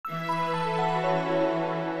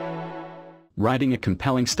writing a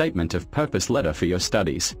compelling statement of purpose letter for your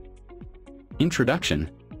studies. Introduction.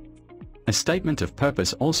 A statement of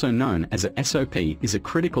purpose, also known as a SOP, is a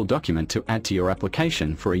critical document to add to your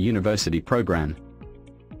application for a university program.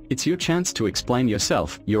 It's your chance to explain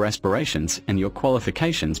yourself, your aspirations, and your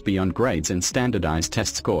qualifications beyond grades and standardized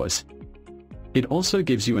test scores. It also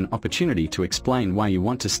gives you an opportunity to explain why you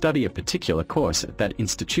want to study a particular course at that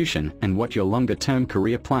institution and what your longer-term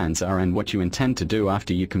career plans are and what you intend to do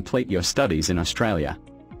after you complete your studies in Australia.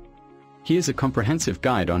 Here's a comprehensive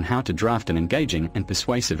guide on how to draft an engaging and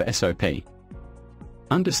persuasive SOP.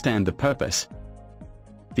 Understand the purpose.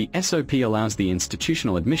 The SOP allows the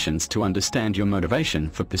institutional admissions to understand your motivation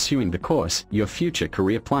for pursuing the course, your future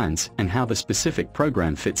career plans, and how the specific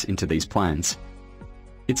program fits into these plans.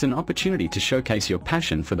 It's an opportunity to showcase your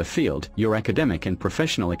passion for the field, your academic and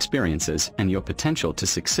professional experiences, and your potential to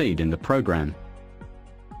succeed in the program.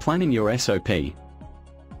 Planning your SOP.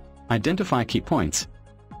 Identify key points.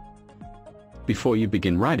 Before you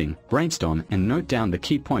begin writing, brainstorm and note down the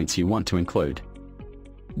key points you want to include.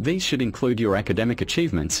 These should include your academic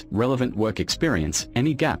achievements, relevant work experience,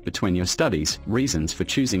 any gap between your studies, reasons for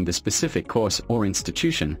choosing the specific course or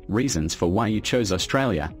institution, reasons for why you chose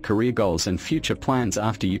Australia, career goals and future plans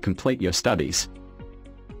after you complete your studies.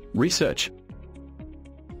 Research.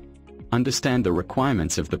 Understand the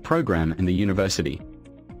requirements of the program and the university.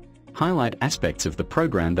 Highlight aspects of the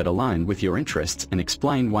program that align with your interests and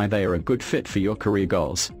explain why they are a good fit for your career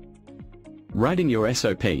goals. Writing your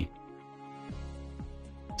SOP.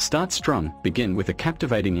 Start strong. Begin with a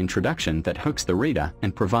captivating introduction that hooks the reader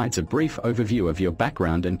and provides a brief overview of your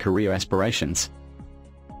background and career aspirations.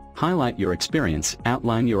 Highlight your experience,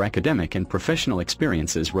 outline your academic and professional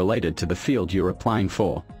experiences related to the field you're applying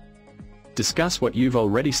for. Discuss what you've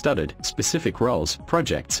already studied, specific roles,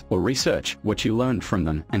 projects, or research, what you learned from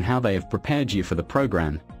them, and how they have prepared you for the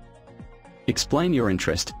program. Explain your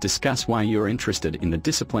interest. Discuss why you're interested in the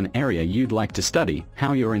discipline area you'd like to study,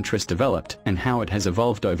 how your interest developed, and how it has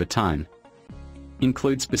evolved over time.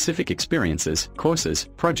 Include specific experiences, courses,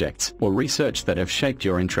 projects, or research that have shaped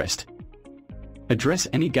your interest. Address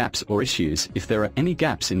any gaps or issues. If there are any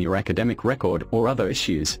gaps in your academic record or other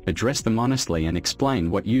issues, address them honestly and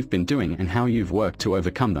explain what you've been doing and how you've worked to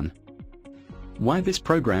overcome them. Why this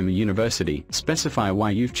program or university? Specify why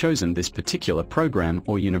you've chosen this particular program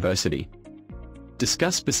or university.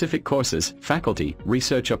 Discuss specific courses, faculty,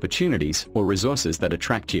 research opportunities, or resources that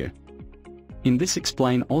attract you. In this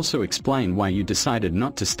also explain why you decided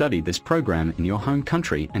not to study this program in your home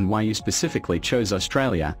country and why you specifically chose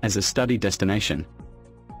Australia as a study destination.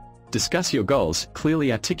 Discuss your goals.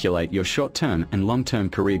 Clearly articulate your short-term and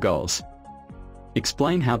long-term career goals.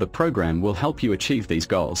 Explain how the program will help you achieve these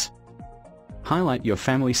goals. Highlight your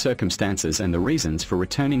family circumstances and the reasons for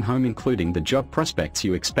returning home, including the job prospects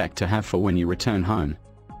you expect to have for when you return home.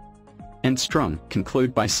 End strong.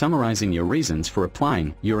 Conclude by summarizing your reasons for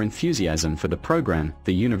applying, your enthusiasm for the program,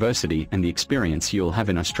 the university, and the experience you'll have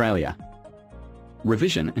in Australia.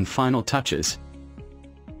 Revision and final touches.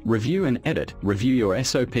 Review and edit. Review your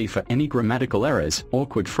SOP for any grammatical errors,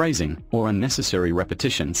 awkward phrasing, or unnecessary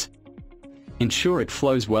repetitions. Ensure it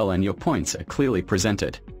flows well and your points are clearly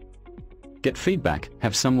presented. Get feedback.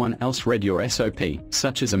 Have someone else read your SOP,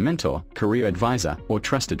 such as a mentor, career advisor, or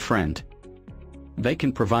trusted friend. They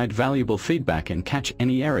can provide valuable feedback and catch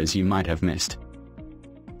any errors you might have missed.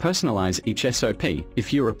 Personalize each SOP.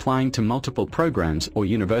 If you're applying to multiple programs or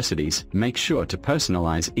universities, make sure to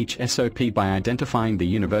personalize each SOP by identifying the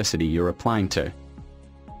university you're applying to.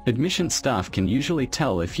 Admissions staff can usually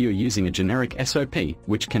tell if you're using a generic SOP,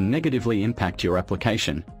 which can negatively impact your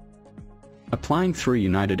application. Applying through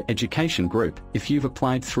United Education Group. If you've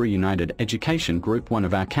applied through United Education Group, one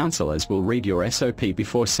of our counselors will read your SOP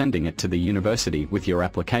before sending it to the university with your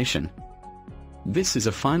application. This is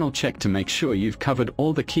a final check to make sure you've covered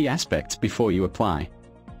all the key aspects before you apply.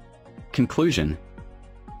 Conclusion.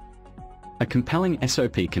 A compelling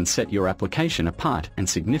SOP can set your application apart and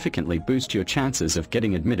significantly boost your chances of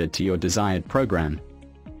getting admitted to your desired program.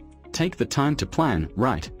 Take the time to plan,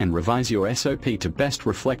 write, and revise your SOP to best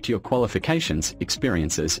reflect your qualifications,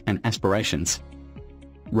 experiences, and aspirations.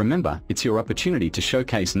 Remember, it's your opportunity to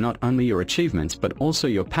showcase not only your achievements but also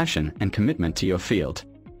your passion and commitment to your field.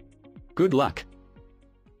 Good luck!